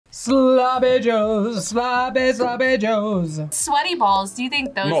Sloppy Joes, sloppy Joes. Sweaty balls, do you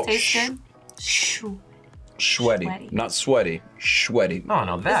think those taste good? Schweddy, not sweaty, Schweddy. Oh,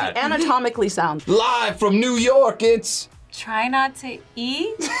 no, that. Anatomically sound. Live from New York, it's... Try not to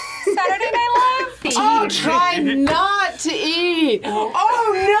eat Saturday Night Live? Oh, try not to eat.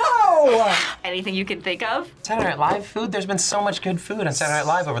 Oh, no. Anything you can think of? Saturday Night Live food? There's been so much good food on Saturday Night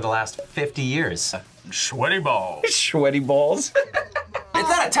Live over the last 50 years. Schweddy Balls. Schweddy Balls. It's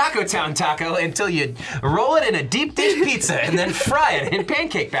not a Taco Town taco until you roll it in a deep dish pizza and then fry it in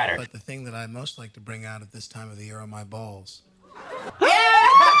pancake batter. But the thing that I most like to bring out at this time of the year are my balls.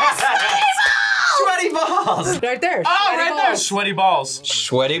 Sweaty balls! Right there. Oh, right there! Sweaty balls.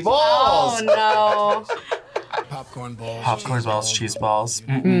 Sweaty Balls. Oh, no. Popcorn balls. Popcorn balls, cheese balls.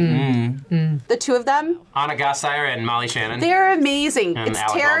 The two of them, Anna Gasteyer and Molly Shannon. they're amazing. And It's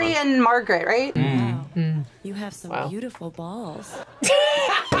Alec Terry Baldwin. and Margaret, right? You have some beautiful balls.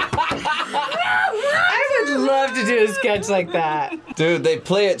 I would love to do a sketch like that. Dude, they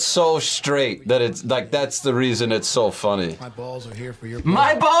play it so straight that it's like, that's the reason it's so funny. My balls are here for your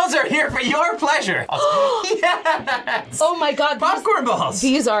My balls are here for your pleasure. Yes! Oh my God. Popcorn balls.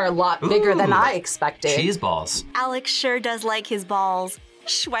 These are a lot bigger than Ooh. I expected. Cheese balls. Alex sure does like his balls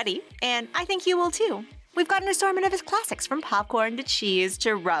Schweddy, and I think you will too. We've got an assortment of his classics, from popcorn to cheese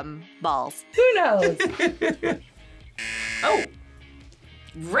to rum balls. Who knows? Oh,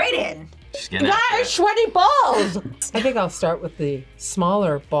 right in. She's getting That after is it. sweaty balls. I think I'll start with the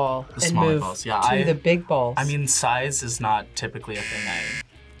smaller ball and smaller move balls, yeah, to the big balls. I mean, size is not typically a thing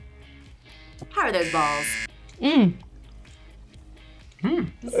How are those balls? You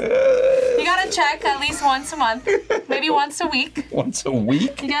gotta check at least once a month, maybe once a week. Once a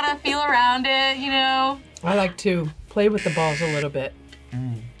week? You gotta feel around it, you know. I like to play with the balls a little bit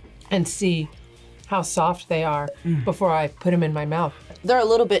and see how soft they are before I put them in my mouth. They're a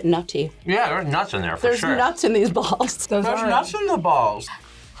little bit nutty. Yeah, there's nuts in there for There's sure. nuts in these balls. Those There's are nuts in the balls.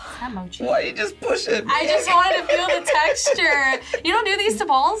 Why you just push it? I just wanted to feel the texture. You don't do these to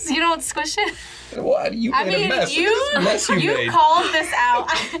balls? You don't squish it? What? You I made mean, a mess. Look at this mess you made. called this out.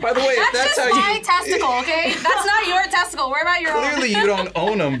 By the way, if that's just how my you... testicle, okay? That's not your testicle. Worry about your own. Clearly you don't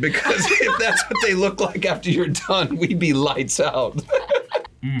own them, because if that's what they look like after you're done, we'd be lights out.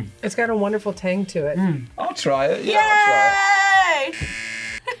 It's got a wonderful tang to it. I'll try it. Yeah, I'll try it. Yay!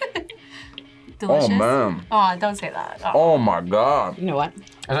 Delicious. Oh, man. Oh, don't say that. Oh, my God. You know what? Is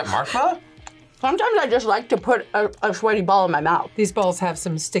that marshmallow? Sometimes I just like to put a sweaty ball in my mouth. These balls have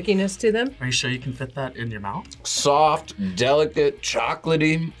some stickiness to them. Are you sure you can fit that in your mouth? Soft, delicate,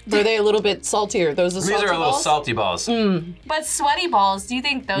 chocolatey. Are they a little bit saltier? Those are These salty are a little balls? salty balls. But sweaty balls, do you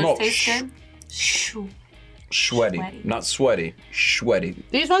think those No, taste good? Shoo. Schweddy. Schweddy. Not sweaty. Schweddy.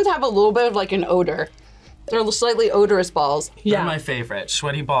 These ones have a little bit of like an odor. They're slightly odorous balls. They're my favorite.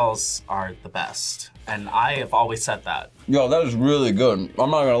 Schweddy balls are the best. And I have always said that. Yo, that is really good.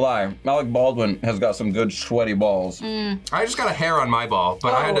 I'm not gonna lie. Alec Baldwin has got some good sweaty balls. I just got a hair on my ball,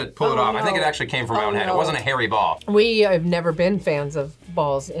 but I had to pull it off. I think it actually came from my own head. It wasn't a hairy ball. We have never been fans of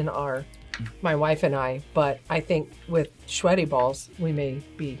balls in my wife and I, but I think with sweaty balls, we may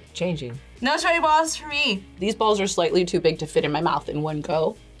be changing. No sweaty balls for me. These balls are slightly too big to fit in my mouth in one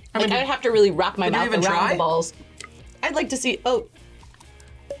go. Like, I'd have to really wrap my mouth around the balls. I'd like to see,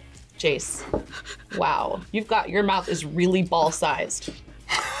 Jayse, wow, your mouth is really ball-sized.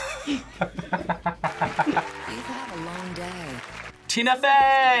 You've had a long day. Tina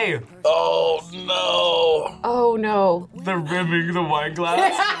Fey! Oh, no. Oh, no. The rimming the wine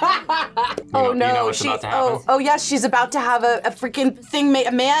glass. Oh, you no. know what's about to happen? Oh, yes, she's about to have a freaking thing,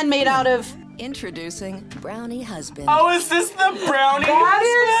 a man made out of... Introducing Brownie Husband. Oh, is this the brownie?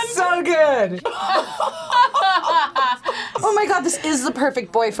 That is so good. Oh my God, this is the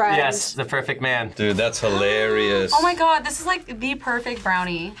perfect boyfriend. Yes, the perfect man. Dude, that's hilarious. Oh my God, this is like the perfect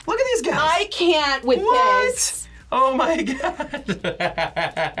brownie. Look at these guys. I can't with this. Oh my God.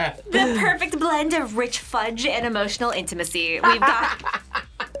 The perfect blend of rich fudge and emotional intimacy. We've got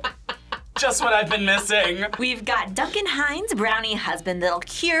Just what I've been missing. we've got Duncan Hines, Brownie Husband, that'll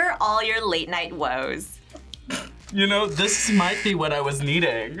cure all your late night woes. You know, this might be what I was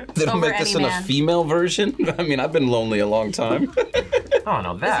needing. They don't Over make this any in man. a female version? I mean, I've been lonely a long time. Oh,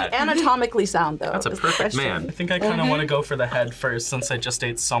 no, that. Anatomically sound, though. That's a is the perfect question. man. I think I kind of want to go for the head first since I just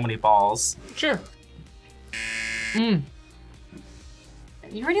ate so many balls. Sure. You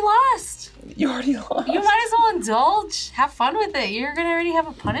already lost. You already lost. You might as well indulge. Have fun with it. You're gonna already have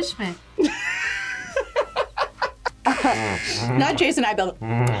a punishment. Not Jason, I built.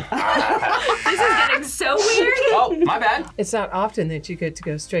 This is getting so weird. Oh, my bad. It's not often that you get to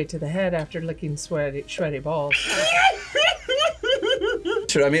go straight to the head after licking sweaty balls.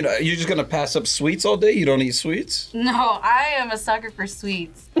 I mean, are you just gonna pass up sweets all day? You don't eat sweets? No, I am a sucker for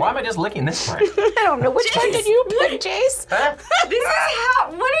sweets. Why am I just licking this part? I don't know. Which one did you pick, Jayse? Huh? This is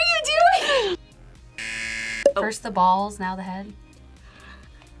how. What are you doing? First the balls, now the head.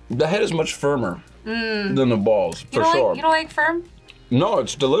 The head is much firmer than the balls, for sure. You don't like firm? No,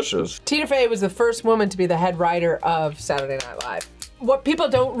 it's delicious. Tina Fey was the first woman to be the head writer of Saturday Night Live. What people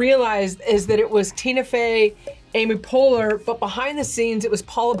don't realize is that it was Tina Fey, Amy Poehler, but behind the scenes, it was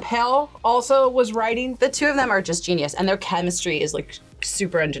Paula Pell also was writing. The two of them are just genius, and their chemistry is like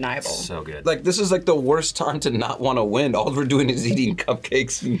super undeniable. So good. Like, this is like the worst time to not want to win. All we're doing is eating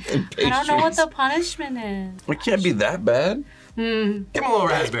cupcakes and pastries. I don't know what the punishment is. It can't be that bad. Give him a little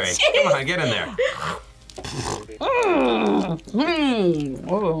raspberry. Come on, get in there.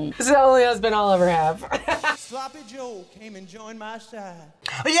 This is the only husband I'll ever have. Sloppy Joe came and joined my side.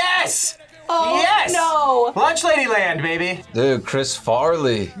 Yes! Oh, yes! no. Lunch Lady Land, baby. Dude, Chris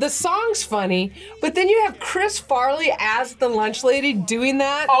Farley. The song's funny, but then you have Chris Farley as the lunch lady doing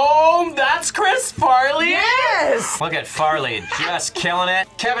that. Oh, that's Chris Farley? Yes! Look at Farley, just killing it.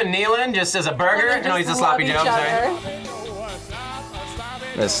 Kevin Nealon just as a burger. No, he's a sloppy Joe, sorry.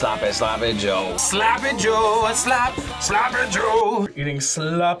 It's sloppy Joe. Sloppy Joe, a sloppy Joe. Eating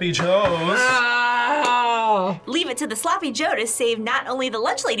sloppy joes. Oh. Leave it to the Sloppy Joe to save not only the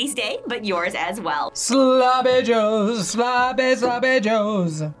lunch lady's day, but yours as well. Sloppy Joes, sloppy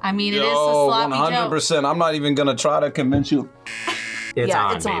Joes. I mean, it is a sloppy Joe. 100%. I'm not even gonna try to convince you. It's Yeah,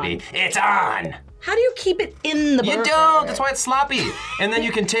 on, it's baby. It's on. How do you keep it in the burger? You don't. That's why it's sloppy. And then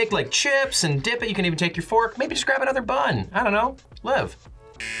you can take like chips and dip it. You can even take your fork. Maybe just grab another bun. I don't know. Live.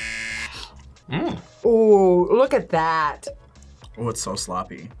 Ooh, look at that. Oh, it's so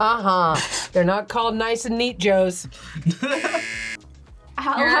sloppy. Uh-huh. They're not called nice and neat Joes.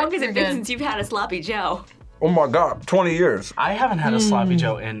 How long has it been since you've had a Sloppy Joe? Oh my God, 20 years. I haven't had a sloppy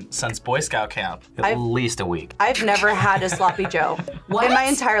Joe since Boy Scout camp. At least a week. I've never had a sloppy Joe. In my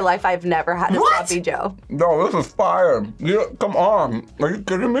entire life, I've never had a sloppy Joe. No, this is fire. Come on. Are you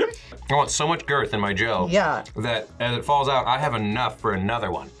kidding me? I want so much girth in my Joe. Yeah. That as it falls out, I have enough for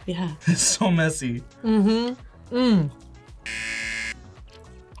another one. Yeah. It's so messy.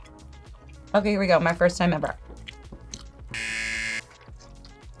 Okay, here we go. My first time ever.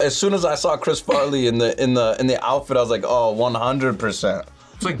 As soon as I saw Chris Farley in the outfit, I was like, oh, 100%.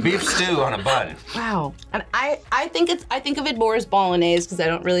 It's like beef stew on a bun. Wow. And I think of it more as bolognese because I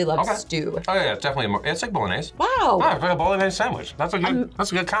don't really love stew. Oh yeah, it's definitely it's like bolognese. Wow. Oh, it's like a bolognese sandwich. That's a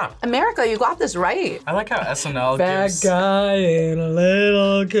good comp. America, you got this right. I like how SNL Bad gives... guy in a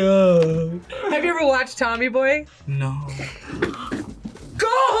little coat. Have you ever watched Tommy Boy? No. Go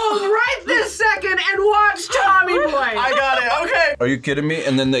home right this second and watch Tommy Boy. I got it, okay. Are you kidding me?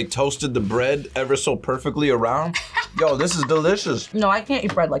 And then they toasted the bread ever so perfectly around. Yo, this is delicious. No, I can't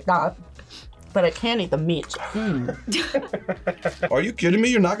eat bread like that. But I can eat the meat. Are you kidding me?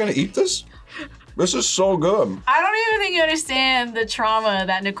 You're not gonna eat this? This is so good. I don't even think you understand the trauma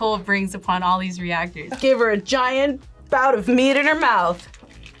that Nicole brings upon all these reactors. Give her a giant bout of meat in her mouth.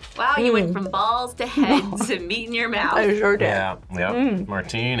 Wow, you went from balls to head to meat in your mouth. I sure did. Yeah.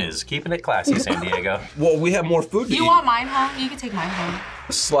 Martine is keeping it classy, San Diego. Well, we have more food to You eat. want mine home? You can take mine home.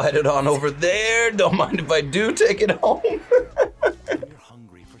 Slide it on over there. Don't mind if I do take it home. You're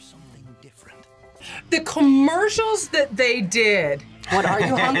hungry for something different. The commercials that they did. What are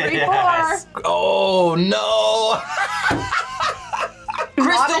you hungry Yes. for? Oh, no.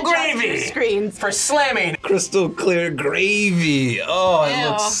 Crystal gravy Screens. for slamming. Crystal clear gravy. Oh, it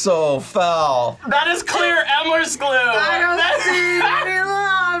looks so foul. That is clear Elmer's glue.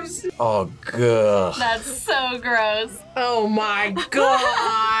 Oh, good. That's so gross. Oh my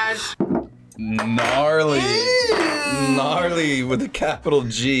gosh. Gnarly. Gnarly with a capital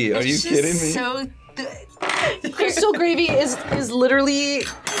G. Are you kidding me? So Crystal gravy is literally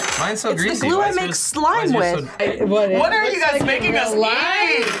Mine's so it's greasy. the glue Why I is make yours- slime why is yours with. What are you guys making us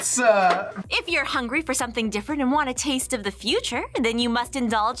eat? If you're hungry for something different and want a taste of the future, then you must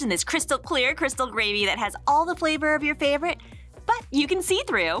indulge in this crystal clear crystal gravy that has all the flavor of your favorite, but you can see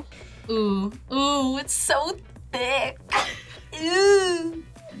through. ooh, it's so thick. Ooh.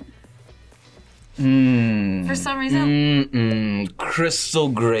 For some reason. Crystal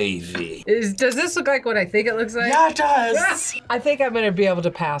gravy. Does this look like what I think it looks like? Yeah, it does. I think I'm gonna be able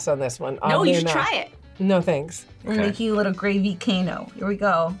to pass on this one. No, Oddly you should enough. try it. No thanks. We're making a little gravy cano. Here we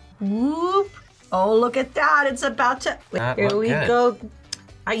go. Whoop. Oh, look at that. It's about to. That Here looked we good. go.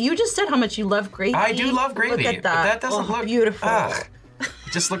 You just said how much you love gravy. I do love gravy, Look at but that. that doesn't look beautiful. Ugh.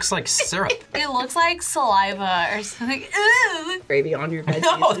 It just looks like syrup. It looks like saliva or something. Ooh. Gravy on your veggies.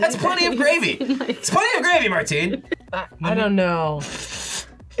 No, that's plenty of gravy. It's plenty of gravy, Martine. I don't know.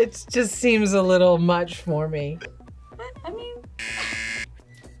 It just seems a little much for me. I mean,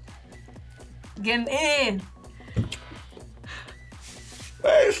 getting in.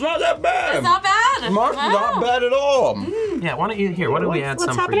 Hey, it's not that bad. It's not bad. Mark's not bad at all. Yeah, why don't you here? Why don't we add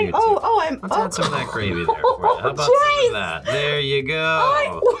some for you? Let's add some of that gravy there for you. How about some of that? There you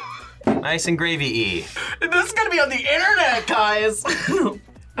go. Nice and gravy-y. This is gonna be on the internet, guys.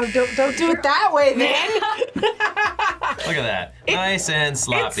 Oh, don't do it that way, man. Look at that. Nice and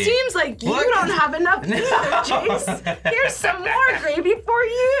sloppy. It seems like you don't have enough either, Jayse. Here's some more gravy for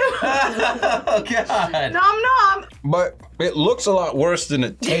you. Oh, God. Nom nom. But it looks a lot worse than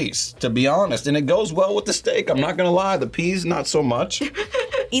it tastes, to be honest. And it goes well with the steak. I'm not gonna lie. The peas, not so much.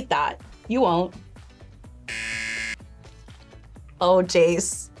 Eat that. You won't. Oh,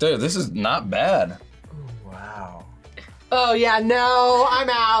 Jayse. Dude, this is not bad. Wow. Oh yeah, no, I'm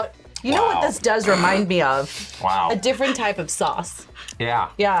out. You know what this does remind me of? Wow. A different type of sauce. Yeah.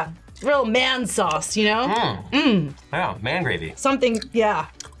 Yeah. Real man sauce, you know? Yeah, man gravy. Something, yeah.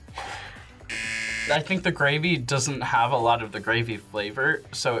 I think the gravy doesn't have a lot of the gravy flavor,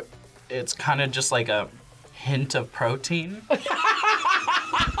 so it's kind of just like a hint of protein.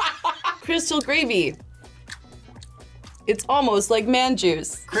 Crystal gravy. It's almost like man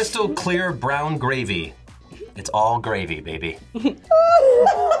juice. Crystal clear brown gravy. It's all gravy, baby.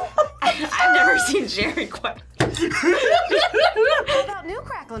 I've never seen Sharon quite. How about new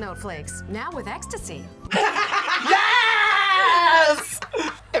Cracklin Oat Flakes, now with ecstasy? Yes!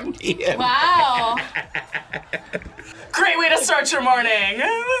 Wow. Great way to start your morning.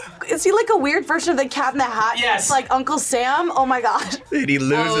 Is he like a weird version of the Cat in the Hat? Yes. It's like Uncle Sam? Oh my God. And he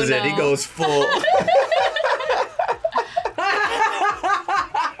loses it. He goes full.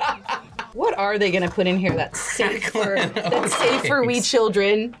 What are they gonna put in here that's safe for wee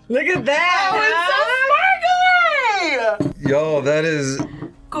children? Look at that. Oh, it's so sparkly! Yo, that is...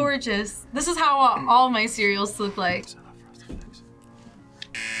 Gorgeous. This is how all my cereals look like.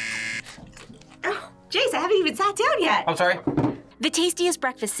 Jayse, I haven't even sat down yet. I'm sorry? The tastiest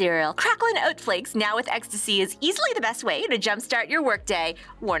breakfast cereal, Cracklin Oat Flakes Now with Ecstasy, is easily the best way to jumpstart your workday.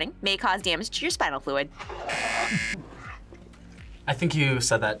 Warning, may cause damage to your spinal fluid. I think you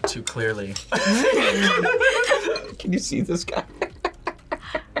said that too clearly. Can you see this guy?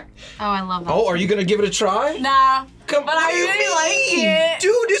 Oh, I love that. Oh, are you gonna give it a try? Nah. Come But I really like it.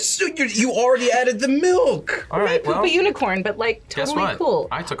 Dude, you already added the milk. All right, well, Poop a unicorn, but like guess totally what? cool.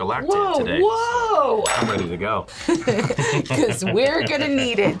 I took a lactate Whoa, today. whoa! I'm ready to go. Because we're gonna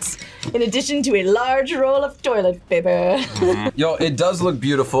need it. In addition to a large roll of toilet paper. Yo, it does look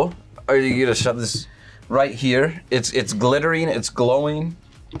beautiful. Are you gonna shove this right here? It's glittering, it's glowing.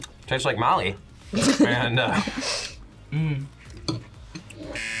 Tastes like Molly. And,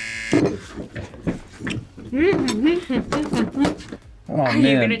 Oh, Are man.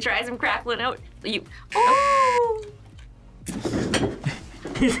 you gonna try some Cracklin Oat? Oh!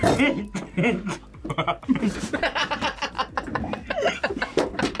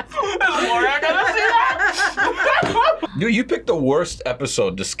 Dude, you picked the worst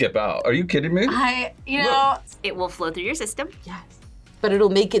episode to skip out. Are you kidding me? You know. It will flow through your system. Yes. But it'll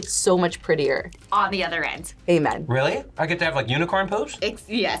make it so much prettier. On the other end. Amen. really? I get to have like unicorn poops?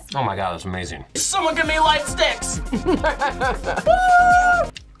 Yes. Oh my God, that's amazing. Someone give me light sticks.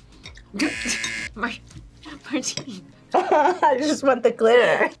 Martine. I just want the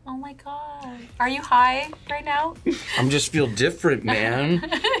glitter. Oh my God. Are you high right now? I'm just feel different, man.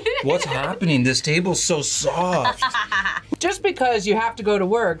 What's happening? This table's so soft. Just because you have to go to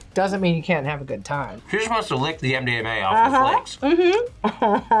work doesn't mean you can't have a good time. She just wants to lick the MDMA off the flakes.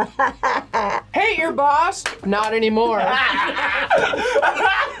 Hate your boss? Not anymore.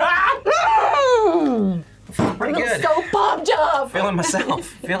 Pretty good. So pumped up. Feeling myself.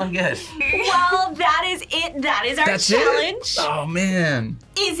 Feeling good. Well, that is it. That is our That's challenge. it? Oh, man.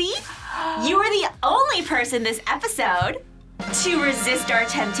 Izzy, you are the only person this episode to resist our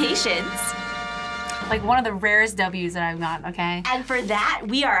temptations. Like one of the rarest W's that I've gotten, okay? And for that,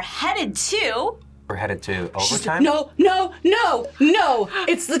 we are headed to... We're headed to overtime? No.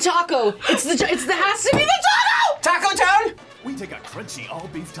 It's the taco. It has to be the taco. Taco Town? We take a crunchy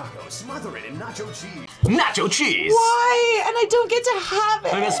all-beef taco, smother it in nacho cheese. Nacho cheese. Why? And I don't get to have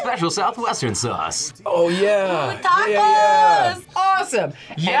it. Like a special Southwestern sauce. Oh, yeah. Tacos! Awesome.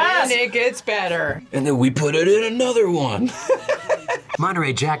 Yes. And it gets better. And then we put it in another one.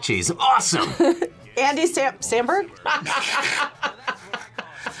 Monterey Jack cheese. Awesome. Andy Steinberg?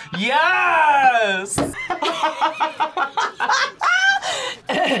 Yes.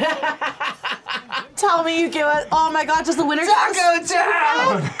 Tell me you give it. Oh my God, does the winner Taco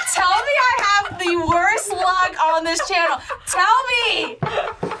Town. Tell me I have the worst luck on this channel. Tell me!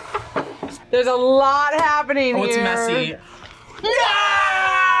 There's a lot happening here. Oh, it's messy. No!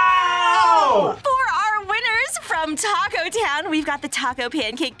 For our winners from Taco Town, we've got the Taco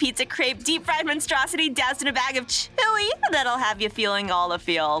Pancake Pizza Crepe Deep Fried Monstrosity doused in a bag of chili that'll have you feeling all the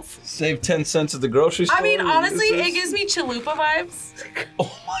feels. Save 10 cents at the grocery store. I mean, honestly, it gives me chalupa vibes.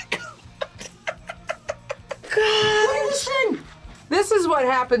 Oh my God. God. Look at this thing. This is what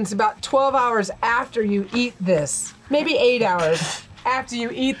happens about 12 hours after you eat this. Maybe 8 hours after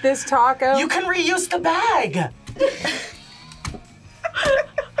you eat this taco. You can reuse the bag.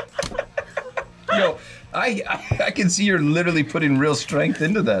 Yo, I can see you're literally putting real strength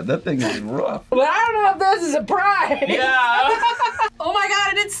into that. That thing is rough. Well, I don't know if this is a prize. Yeah. Oh my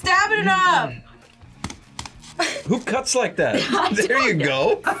God, I didn't stab it enough. Who cuts like that? There you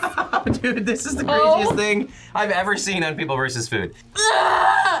go. Dude, this is the craziest thing I've ever seen on People vs. Food.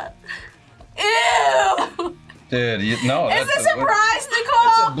 Ew. Dude, no. Is this a prize, Nicole?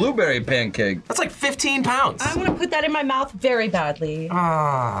 It's a blueberry pancake. That's like 15 pounds. I'm gonna put that in my mouth very badly.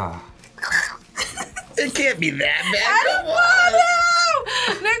 Ah. It can't be that I don't want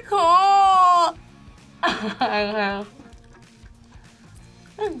to! Nicole!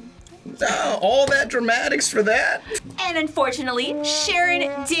 All that dramatics for that? And unfortunately, Sharon,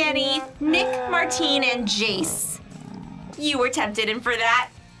 Dani, Nick, Martine, and Jayse. You were tempted, and for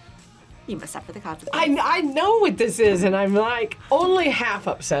that, you must suffer the consequences. I know what this is, and I'm like only half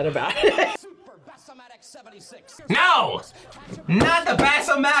upset about it. No! Not the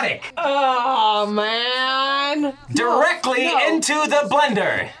Bass-O-Matic! Oh, man. Directly into the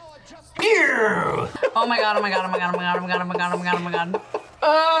blender. Ew! Oh my God, oh my God, oh my God, oh my God, oh my God, oh my God, oh my God, oh my God.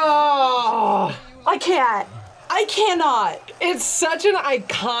 Oh. I can't. I cannot. It's such an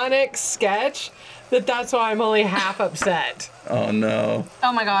iconic sketch that's why I'm only half upset. Oh, no.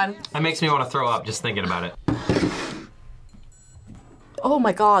 Oh my God. That makes me want to throw up just thinking about it. Oh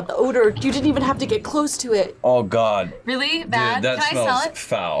my God, the odor. You didn't even have to get close to it. Oh, God. Really? Bad? Dude, that Can I smell smells it?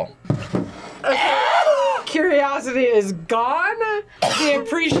 foul. Curiosity is gone. The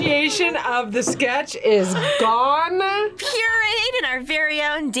appreciation of the sketch is gone. Pureed in our very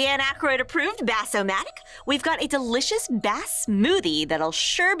own Dan Aykroyd approved Bass-O-Matic, we've got a delicious bass smoothie that'll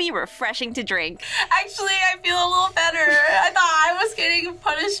sure be refreshing to drink. Actually, I feel a little better. I thought I was getting a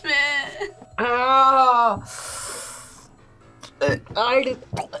punishment. Oh.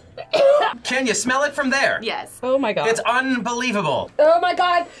 Can you smell it from there? Yes. Oh my God. It's unbelievable. Oh my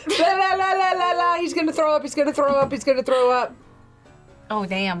God. La, la, la, la, la, la. He's gonna throw up, he's gonna throw up, he's gonna throw up. Oh,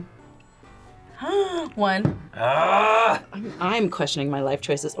 damn. One. I'm questioning my life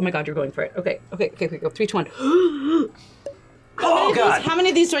choices. Oh my God, you're going for it. Okay, go. 3, 2, 1. Oh God. How many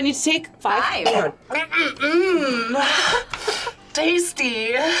of these do I need to take? 5.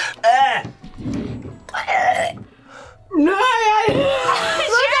 Tasty. No, I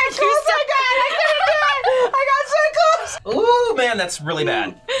got so close. Ooh, man, that's really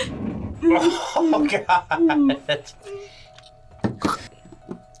bad. Oh God.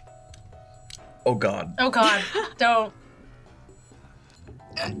 Oh, God. Oh God. Don't.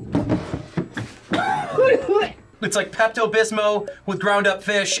 It's like Pepto-Bismol with ground up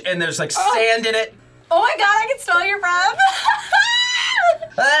fish, and there's like sand in it. Oh my God, I can smell your breath.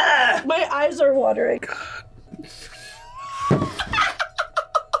 My eyes are watering.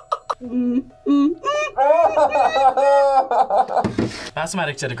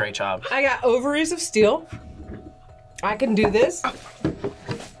 Bass-O-Matic did a great job. I got ovaries of steel. I can do this.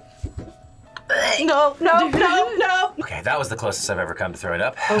 No. Okay, that was the closest I've ever come to throwing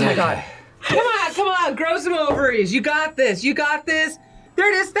up. Oh my God. Come on, grow some ovaries. You got this. There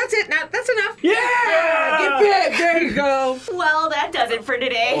it is, that's it now, that's enough. Yeah, get big, there you go. Well, that does it for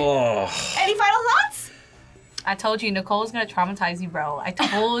today. Oh. Any final thoughts? I told you, Nicole's gonna traumatize you, bro. I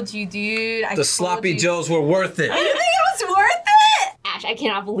told you, dude. The sloppy joes were worth it. You think it was worth it? Ash, I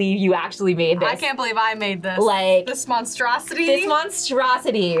cannot believe you actually made this. I can't believe I made this. Like, this monstrosity. This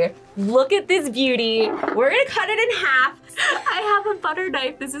monstrosity. Look at this beauty. We're gonna cut it in half. I have a butter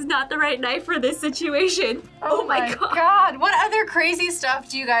knife. This is not the right knife for this situation. Oh my God. What other crazy stuff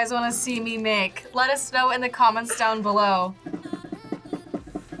do you guys want to see me make? Let us know in the comments down below.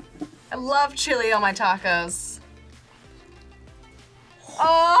 I love chili on my tacos.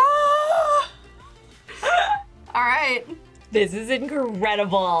 Oh! All right. This is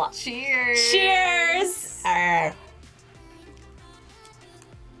incredible. Cheers. Cheers.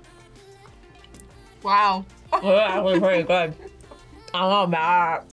 Wow. That was pretty good. I love that.